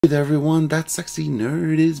Hey everyone, that sexy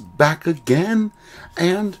nerd is back again,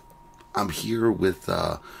 and I'm here with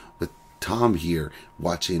Tom here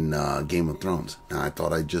watching Game of Thrones. Now, I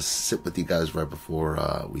thought I'd just sit with you guys right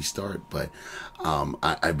before we start, but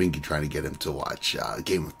I've been trying to get him to watch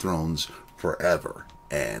Game of Thrones forever,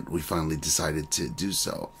 and we finally decided to do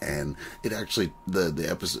so. And it actually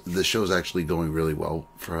the show's actually going really well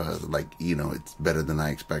for us. Like, you know, it's better than I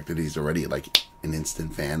expected. He's already like an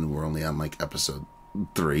instant fan, and we're only on like episode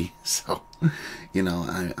 3, so you know,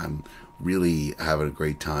 I'm really having a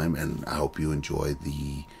great time, and I hope you enjoy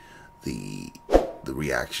the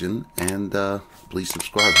reaction. And please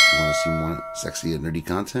subscribe if you want to see more sexy and nerdy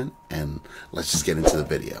content. And let's just get into the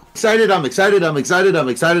video. I'm excited.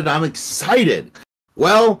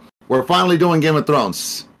 Well, we're finally doing Game of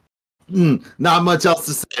Thrones. Not much else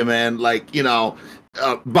to say, man. Like, you know,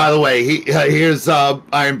 by the way, here's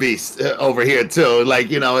Iron Beast over here too. Like,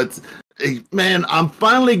 you know, man, I'm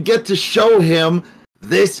finally get to show him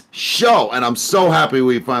this show, and I'm so happy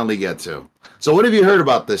we finally get to. So what have you heard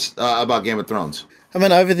about this, about Game of Thrones? I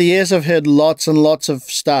mean, over the years, I've heard lots and lots of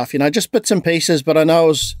stuff, you know, just bits and pieces, but I know it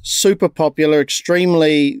was super popular,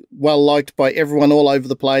 extremely well-liked by everyone all over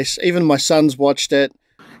the place. Even my sons watched it.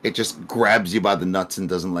 It just grabs you by the nuts and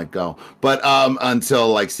doesn't let go. But until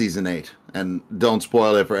like season 8. And don't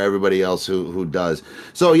spoil it for everybody else who does.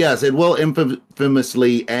 So yes, it will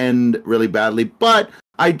infamously end really badly. But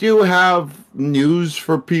I do have news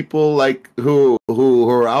for people like who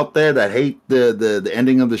are out there that hate the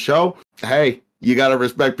ending of the show. Hey, you gotta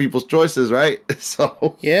respect people's choices, right?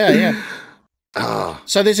 So yeah.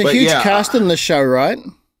 So there's a huge cast in the show, right?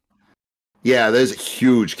 Yeah, there's a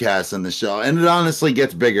huge cast in the show, and it honestly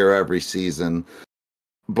gets bigger every season.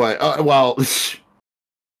 But well.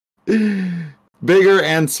 Bigger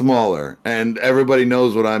and smaller, and everybody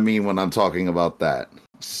knows what I mean when I'm talking about that.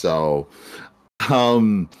 So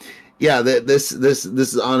yeah,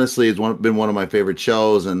 this honestly has been one of my favorite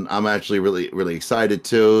shows, and I'm actually really excited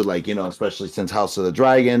too. Like, you know, especially since House of the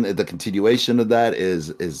Dragon, the continuation of that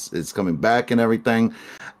is coming back and everything.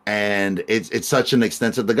 And it's such an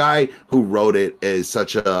extensive, the guy who wrote it is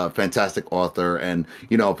such a fantastic author, and,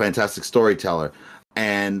 you know, a fantastic storyteller.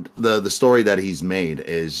 And the story that he's made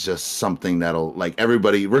is just something that'll, like,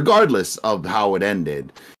 everybody, regardless of how it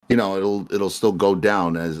ended, you know, it'll still go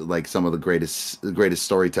down as like some of the greatest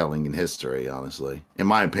storytelling in history, honestly, in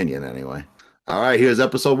my opinion, anyway. All right, here's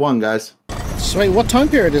episode 1, guys. Sweet. What time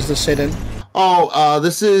period is this set in? Oh,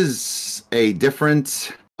 this is a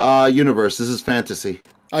different universe. This is fantasy.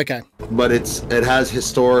 Okay. But it has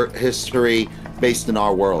history based in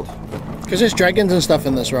our world. Because there's dragons and stuff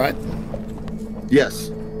in this, right?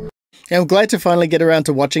 Yes. Yeah, I'm glad to finally get around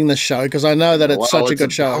to watching this show, because I know that it's such a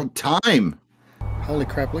good show. Time. Holy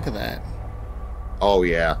crap, look at that. Oh,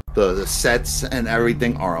 yeah. The sets and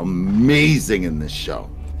everything are amazing in this show.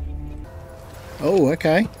 Oh,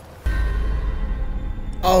 okay.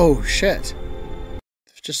 Oh, shit.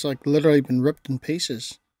 It's just like literally been ripped in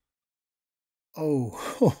pieces.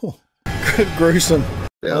 Oh, gruesome.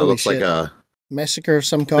 Yeah, it looks like a massacre of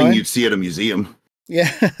some kind. Thing you'd see at a museum. Yeah.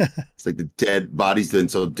 It's like the dead bodies been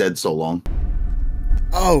dead so long.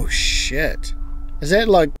 Oh, shit. Is that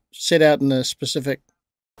like set out in a specific...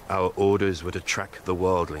 Our orders were to track the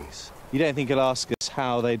wildlings. You don't think he'll ask us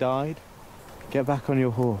how they died? Get back on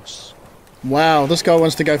your horse. Wow, this guy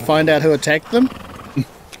wants to go find out who attacked them?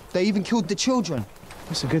 They even killed the children.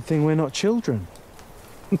 It's a good thing we're not children.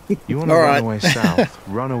 You want to run away south,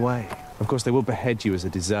 run away. Of course, they will behead you as a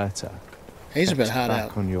deserter. He's a bit hard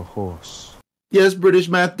back out. On your horse. Yes, British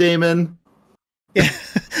Matt Damon. Yeah,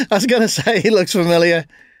 I was going to say, he looks familiar.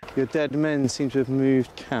 Your dead men seem to have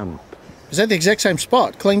moved camp. Is that the exact same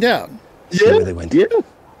spot, cleaned out? Yeah, where they went. Yeah.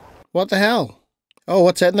 What the hell? Oh,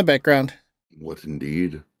 what's that in the background? What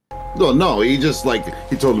indeed? No, he just, like,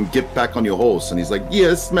 he told him, get back on your horse, and he's like,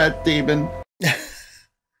 yes, Matt Damon.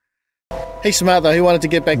 He's smart, though. He wanted to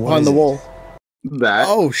get back behind the wall. That.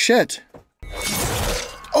 Oh, shit.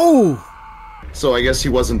 Oh! So I guess he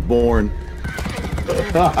wasn't born.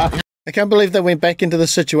 I can't believe they went back into the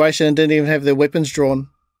situation and didn't even have their weapons drawn.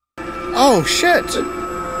 Oh, shit!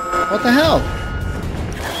 What the hell?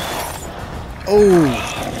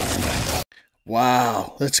 Oh!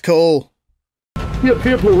 Wow, that's cool. Hip,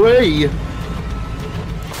 hip, hooray!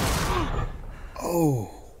 Oh.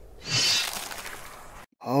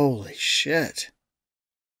 Holy shit.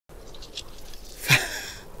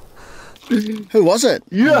 Who was it?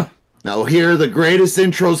 Yeah. Now hear the greatest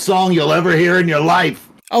intro song you'll ever hear in your life.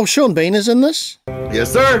 Oh, Sean Bean is in this?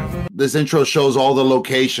 Yes, sir. This intro shows all the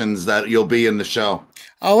locations that you'll be in the show.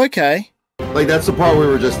 Oh, okay. Like, that's the part we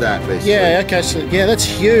were just at, basically. Yeah, okay, so, yeah, that's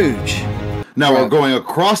huge. Now we're Right. going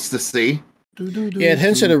across the sea. Yeah, it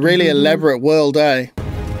hints at a really elaborate world, eh?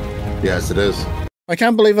 Yes, it is. I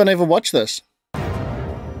can't believe I never watched this.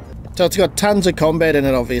 So it's got tons of combat in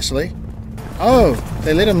it, obviously. Oh,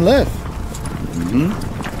 they let him live.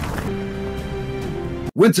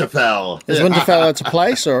 Winterfell. Is Winterfell it's a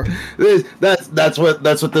place, or? That's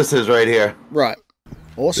what this is right here. Right.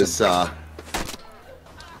 Awesome. This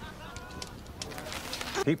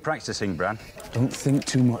Keep practicing, Bran. Don't think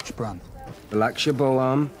too much, Bran. Relax your bull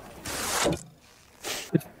arm.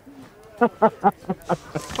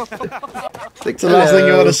 It's the last thing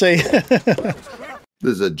you want to see.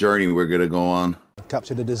 This is a journey we're gonna go on.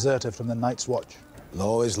 Captured a deserter from the Night's Watch.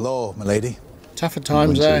 Law is law, milady. Tougher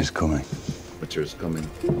times, Winter eh? is coming. Winter is coming.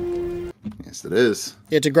 Yes, it is.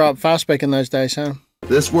 You had to grow up fast back in those days, huh?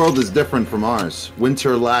 This world is different from ours.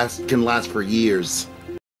 Winter can last for years.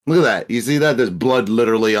 Look at that. You see that? There's blood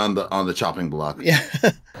literally on the chopping block. Yeah.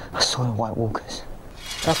 I saw the White Walkers.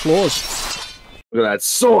 Tough laws. Look at that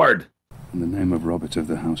sword. In the name of Robert of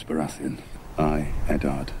the House Baratheon, I,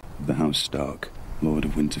 Eddard, of the House Stark, Lord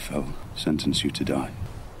of Winterfell, sentence you to die.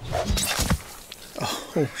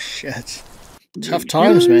 Oh, shit. Tough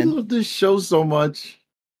times, man. I love this show so much.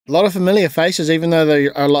 A lot of familiar faces, even though they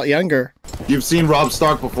are a lot younger. You've seen Robb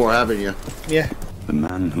Stark before, haven't you? Yeah. The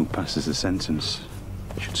man who passes the sentence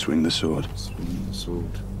should swing the sword. Swing the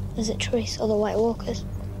sword. Is it Triss or the White Walkers?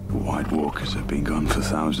 The White Walkers have been gone for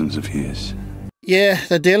thousands of years. Yeah,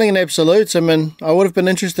 they're dealing in absolutes. I mean, I would have been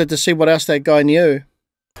interested to see what else that guy knew.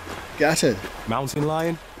 Gutted. Mountain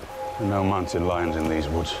lion? No mountain lions in these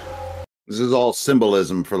woods. This is all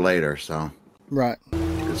symbolism for later, so. Right.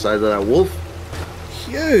 The size of that wolf?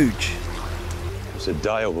 Huge. It's a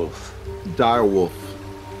dire wolf. Dire wolf.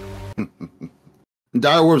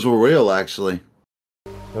 Dire wolves were real, actually.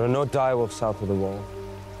 There are no direwolves south of the wall.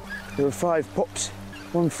 There are 5 pups,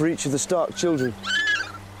 one for each of the Stark children.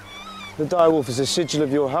 The direwolf is a sigil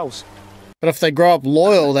of your house. But if they grow up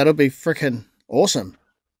loyal, that'll be freaking awesome.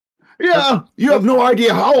 Yeah, you have no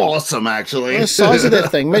idea how awesome, actually. What the size of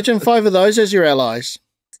that thing? Imagine 5 of those as your allies.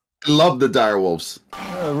 Love the dire wolves.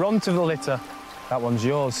 Run to the litter. That one's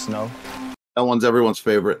yours, Snow. That one's everyone's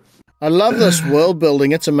favorite. I love this world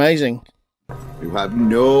building. It's amazing. You have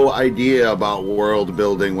no idea about world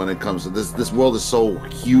building when it comes to this. This world is so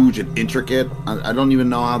huge and intricate. I don't even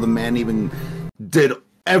know how the man even did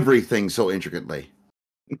everything so intricately.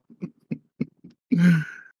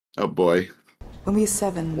 Oh boy. When we were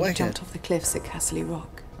 7, we Wicked. jumped off the cliffs at Castle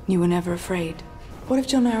Rock. You were never afraid. What if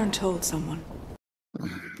John Arryn told someone?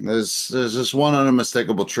 There's just one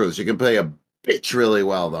unmistakable truth. She can play a bitch really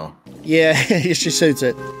well, though. Yeah, she suits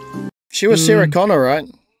it. She was Sarah Connor, right?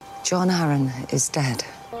 John Arryn is dead.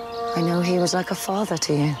 I know he was like a father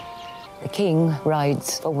to you. The king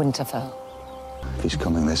rides for Winterfell. If he's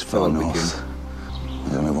coming this far north,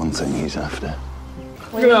 there's only one thing he's after.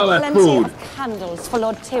 Look at all that food. Of candles for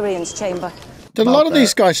Lord Tyrion's chamber. Did a lot of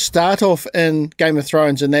these guys start off in Game of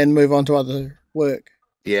Thrones and then move on to other work?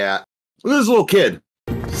 Yeah. Look at this little kid.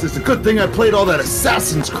 It's a good thing I played all that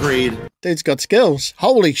Assassin's Creed. Dude's got skills.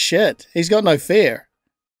 Holy shit. He's got no fear.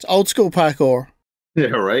 It's old school parkour. Yeah,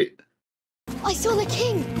 right? I saw the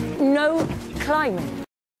king. No climbing.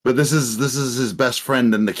 But this is his best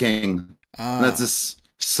friend and the king. And that's his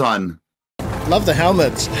son. Love the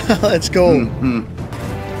helmets. That's cool.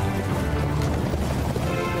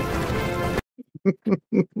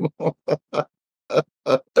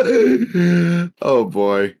 Oh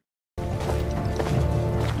boy.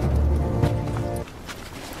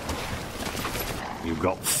 You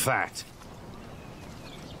got fat.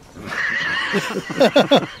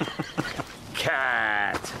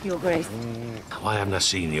 Cat! Your Grace. Why haven't I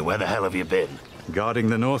seen you? Where the hell have you been? Guarding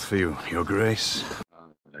the north for you, Your Grace.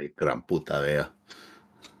 Ay, gran puta vea.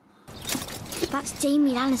 That's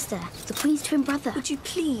Jaime Lannister, the Queen's twin brother. Would you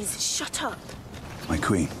please shut up? My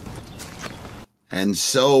queen. And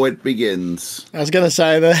so it begins. I was going to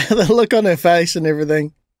say, the look on her face and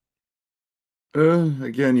everything.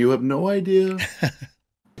 Again, you have no idea.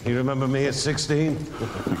 You remember me at 16?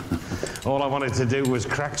 All I wanted to do was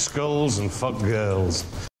crack skulls and fuck girls.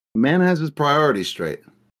 Man has his priorities straight.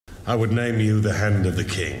 I would name you the Hand of the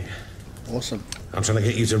King. Awesome. I'm trying to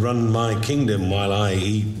get you to run my kingdom while I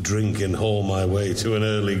eat, drink, and haul my way to an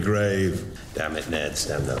early grave. Damn it, Ned,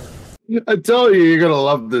 stand up. I tell you, you're going to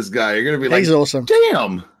love this guy. You're going to be like, he's awesome.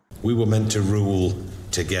 Damn! We were meant to rule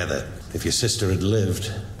together. If your sister had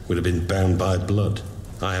lived, we'd have been bound by blood.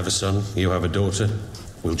 I have a son, you have a daughter.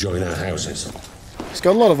 We'll join our houses. He's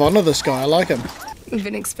got a lot of honour, this guy. I like him. We've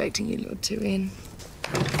been expecting you, Lord Tyrion.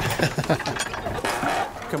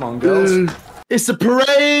 Come on, girls. It's a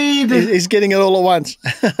parade! He's getting it all at once.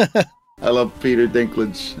 I love Peter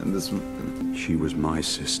Dinklage in this. She was my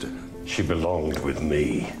sister. She belonged with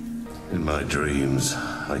me. In my dreams,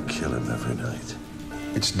 I kill him every night.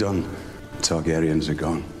 It's done. Targaryens are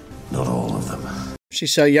gone. Not all of them.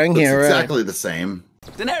 She's so young Looks here. exactly the same.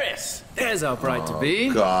 Daenerys, there's our bride-to-be.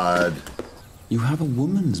 God. You have a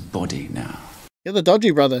woman's body now. You're the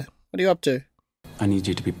dodgy brother. What are you up to? I need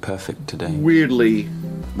you to be perfect today. Weirdly.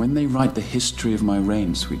 When they write the history of my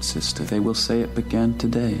reign, sweet sister, they will say it began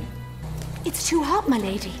today. It's too hot, my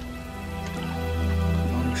lady.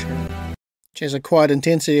 Oh, shit. She has a quiet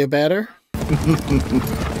intensity about her.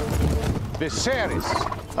 Viserys,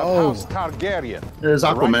 Oh. House Targaryen. There's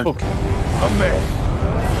Aquaman. A man.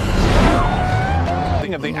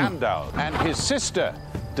 King of the Andal and his sister,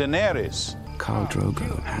 Daenerys. Khal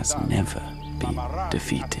Drogo has never been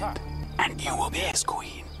defeated, and you will be his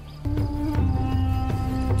queen.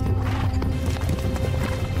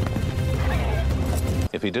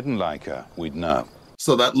 If he didn't like her, we'd know.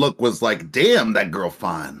 So that look was like, damn, that girl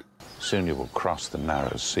fine. Soon you will cross the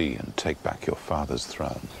narrow sea and take back your father's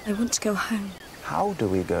throne. I want to go home. How do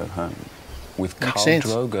we go home? With Makes Khal sense.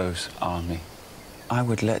 Drogo's army. I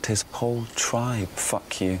would let his whole tribe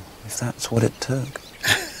fuck you, if that's what it took.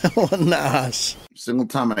 Oh, nice. Single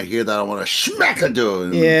time I hear that, I want to smack a dude in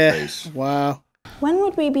the Yeah. face. Wow. When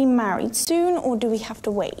would we be married? Soon, or do we have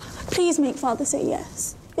to wait? Please make Father say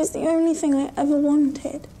yes. It's the only thing I ever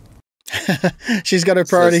wanted. She's got her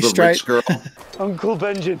priorities Says the rich straight. girl. Uncle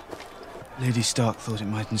Benjen. Lady Stark thought it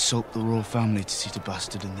might insult the royal family to seat a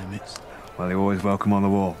bastard in their midst. Well, you're always welcome on the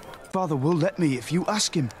wall. Father will let me if you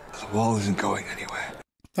ask him. The wall isn't going anywhere.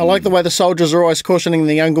 I like the way the soldiers are always cautioning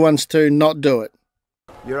the younger ones to not do it.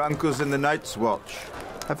 Your uncle's in the Night's Watch.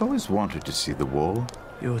 I've always wanted to see the wall.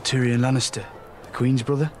 You're Tyrion Lannister, the Queen's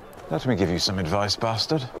brother. Let me give you some advice,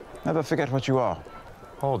 bastard. Never forget what you are.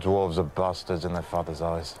 All dwarves are bastards in their father's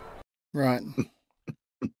eyes. Right.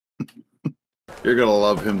 You're gonna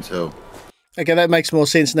love him too. Okay, that makes more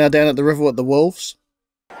sense now down at the river with the wolves.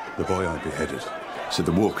 The boy I beheaded said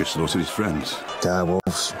the walkers slaughtered his friends. Dire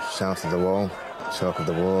wolves south of the wall. Talk of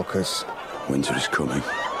the walkers. Winter is coming.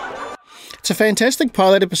 It's a fantastic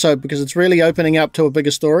pilot episode because it's really opening up to a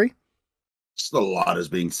bigger story. Just a lot is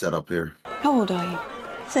being set up here. How old are you?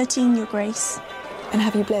 13, Your Grace. And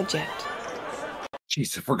have you bled yet?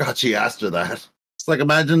 Jeez, I forgot she asked her that. It's like,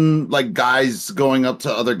 imagine like guys going up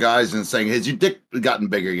to other guys and saying, "Has your dick gotten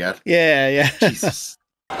bigger yet?" Yeah, yeah. Jesus.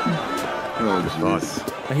 Oh,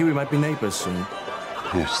 jeez. I hear we might be neighbours soon.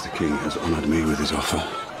 Yes, the king has honoured me with his offer.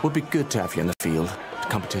 Would be good to have you in the field. The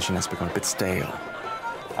competition has become a bit stale.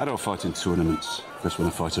 I don't fight in tournaments. Just when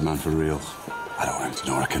I fight a man for real. I don't want him to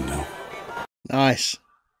know I can know. Nice.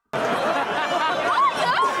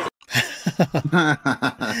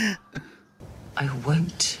 I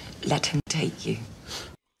won't let him take you.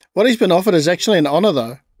 What he's been offered is actually an honour,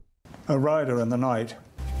 though. A rider in the night.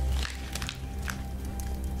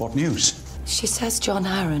 What news? She says Jon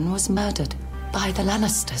Arryn was murdered by the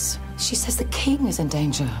Lannisters. She says the king is in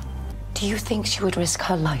danger. Do you think she would risk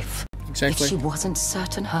her life Exactly. if she wasn't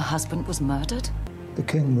certain her husband was murdered? The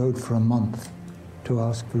king rode for a month to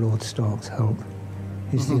ask for Lord Stark's help.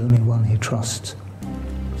 He's the only one he trusts.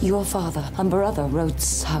 Your father and brother rode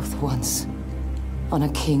south once on a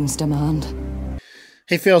king's demand.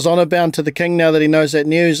 He feels honour bound to the king now that he knows that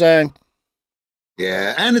news. Yeah,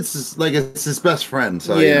 and it's his best friend,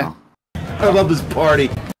 so Yeah. you know. I love this party.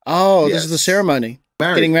 Oh, this Yes. is the ceremony.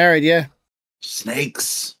 Married. Getting married, yeah.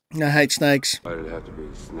 Snakes. I hate snakes. Why did it have to be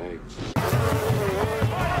snakes?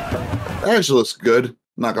 That actually looks good.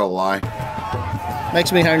 Not gonna lie.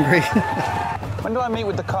 Makes me hungry. When do I meet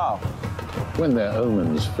with the Khal? When their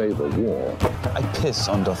omens favour war. I piss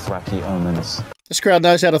on Dothraki omens. This crowd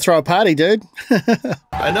knows how to throw a party, dude.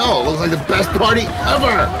 I know. It looks like the best party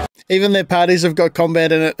ever. Even their parties have got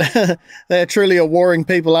combat in it. They're truly a warring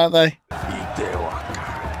people, aren't they?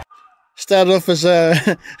 Started off as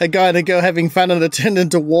a guy and a girl having fun and it turned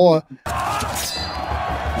into war.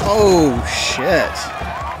 Oh, shit.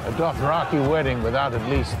 A Dothraki wedding without at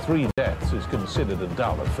least 3 deaths is considered a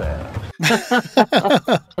dull affair.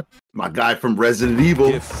 My guy from Resident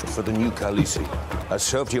Evil. Gift for the new Khaleesi. I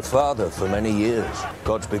served your father for many years.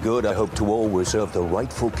 Gods be good, I hope to always serve the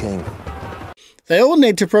rightful king. They all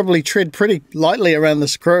need to probably tread pretty lightly around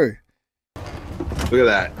this crew. Look at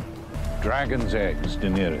that. Dragon's eggs,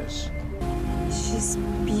 Daenerys. She's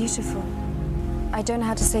beautiful. I don't know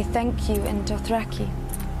how to say thank you in Dothraki.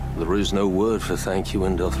 There is no word for thank you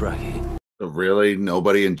in Dothraki. Really?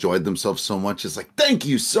 Nobody enjoyed themselves so much? It's like, thank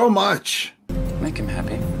you so much. Make him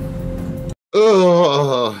happy.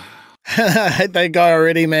 Ugh. I hate that guy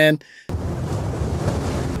already, man.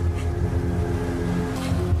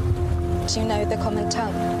 Don't you know the common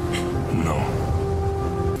tongue? No.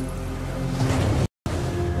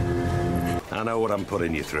 I know what I'm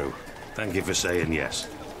putting you through. Thank you for saying yes.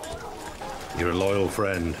 You're a loyal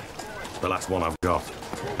friend. The last one I've got.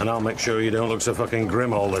 And I'll make sure you don't look so fucking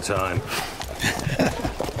grim all the time.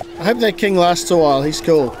 I hope that king lasts a while. He's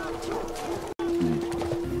cool.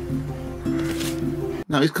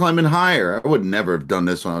 No, he's climbing higher. I would never have done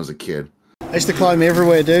this when I was a kid. I used to climb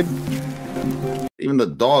everywhere, dude. Even the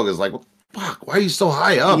dog is like, what the fuck? Why are you so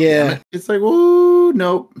high up? Yeah. Man? It's like, whoa,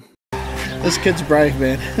 nope. This kid's brave,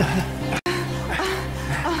 man.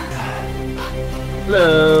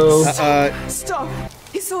 Hello. Stop!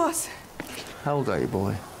 He saw us. How old are you,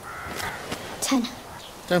 boy? 10.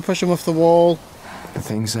 Don't push him off the wall. The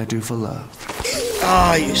things I do for love.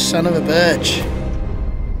 Ah, you son of a bitch.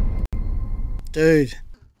 Dude.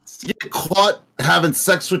 You get caught having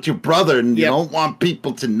sex with your brother and you don't want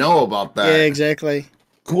people to know about that. Yeah, exactly.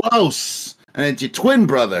 Gross. And it's your twin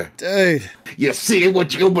brother. Dude. You see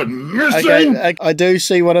what you've been missing? Okay, I do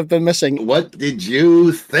see what I've been missing. What did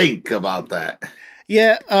you think about that?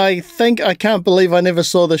 Yeah, I can't believe I never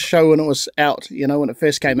saw this show when it was out, you know, when it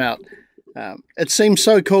first came out. It seems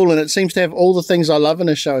so cool and it seems to have all the things I love in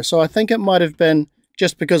a show. So I think it might have been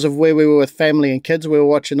just because of where we were with family and kids, we were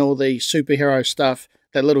watching all the superhero stuff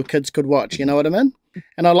that little kids could watch, you know what I mean?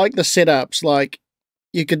 And I like the setups, like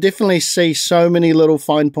you could definitely see so many little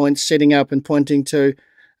fine points setting up and pointing to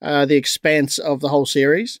the expanse of the whole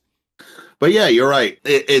series. But yeah, you're right.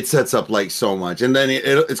 It sets up like so much. And then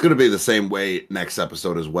it's going to be the same way next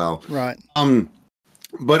episode as well. Right.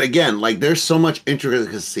 But again, like there's so much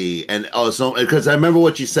intricacy and also because I remember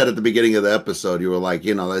what you said at the beginning of the episode. You were like,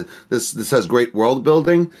 you know, this has great world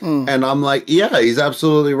building, and I'm like, yeah, he's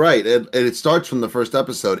absolutely right. And it starts from the first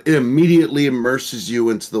episode. It immediately immerses you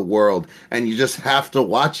into the world, and you just have to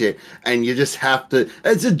watch it, and you just have to.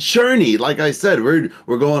 It's a journey, like I said. We're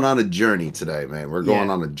going on a journey today, man. We're going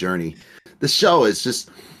on a journey. The show is just,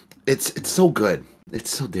 it's so good. It's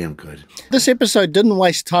so damn good. This episode didn't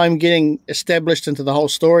waste time getting established into the whole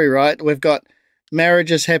story, right? We've got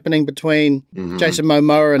marriages happening between Jason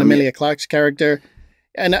Momoa and Emilia Clarke's character.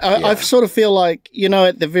 And I sort of feel like, you know,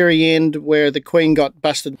 at the very end where the Queen got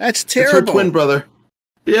busted, that's terrible. It's her twin brother.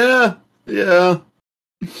 Yeah. Yeah.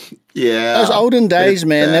 Yeah. Those olden days,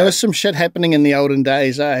 man. There was some shit happening in the olden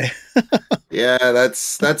days, eh? Yeah,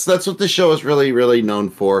 that's what the show is really, really known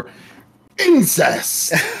for.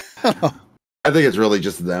 Incest. I think it's really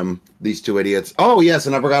just them, these two idiots. Oh, yes,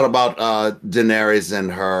 and I forgot about Daenerys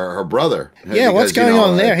and her brother. Yeah, because, what's going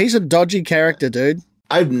on there? He's a dodgy character, dude.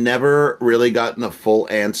 I've never really gotten a full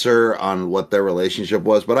answer on what their relationship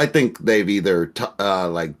was, but I think they've either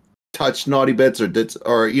touched naughty bits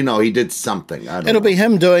or you know, he did something. It'll be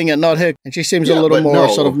him doing it, not her. And she seems a little more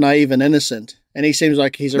sort of naive and innocent. And he seems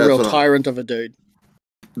like he's a real tyrant of a dude.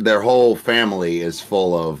 Their whole family is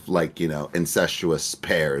full of, like, you know, incestuous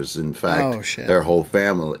pairs. In fact, their whole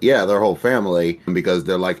family. Yeah, their whole family. Because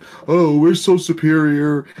they're like, oh, we're so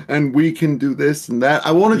superior and we can do this and that.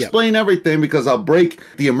 I won't explain everything because I'll break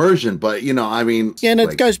the immersion. But, you know, I mean. Yeah, and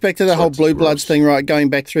it goes back to the whole Blue Bloods thing, right? Going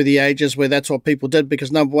back through the ages where that's what people did.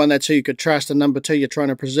 Because number one, that's who you could trust. And number two, you're trying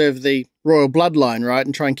to preserve the royal bloodline, right?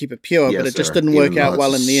 And try and keep it pure. But it just didn't work out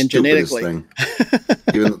well in the end genetically.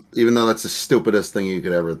 even though that's the stupidest thing you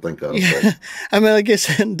could ever think of. Yeah. I mean, I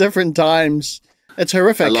guess in different times, it's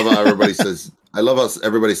horrific. I love how everybody says. I love how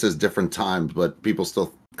everybody says different times, but people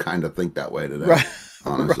still kind of think that way today. Right.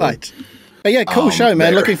 Honestly. Right. But yeah, cool show,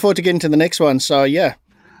 man. Looking forward to getting to the next one. So yeah.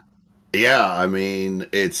 Yeah, I mean,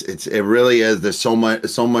 it really is. There's so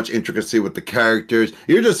much intricacy with the characters.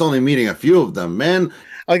 You're just only meeting a few of them, man.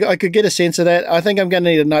 I could get a sense of that. I think I'm going to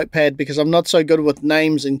need a notepad because I'm not so good with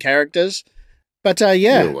names and characters. But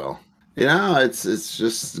yeah. You will. Yeah, it's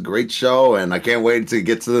just a great show, and I can't wait to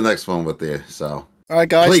get to the next one with you. So, all right,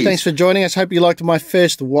 guys, thanks for joining us. Hope you liked my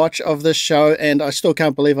first watch of this show, and I still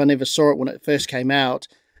can't believe I never saw it when it first came out.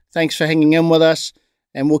 Thanks for hanging in with us,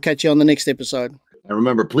 and we'll catch you on the next episode. And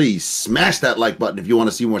remember, please smash that like button if you want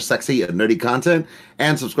to see more sexy and nerdy content,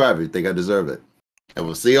 and subscribe if you think I deserve it. And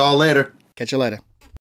we'll see you all later. Catch you later.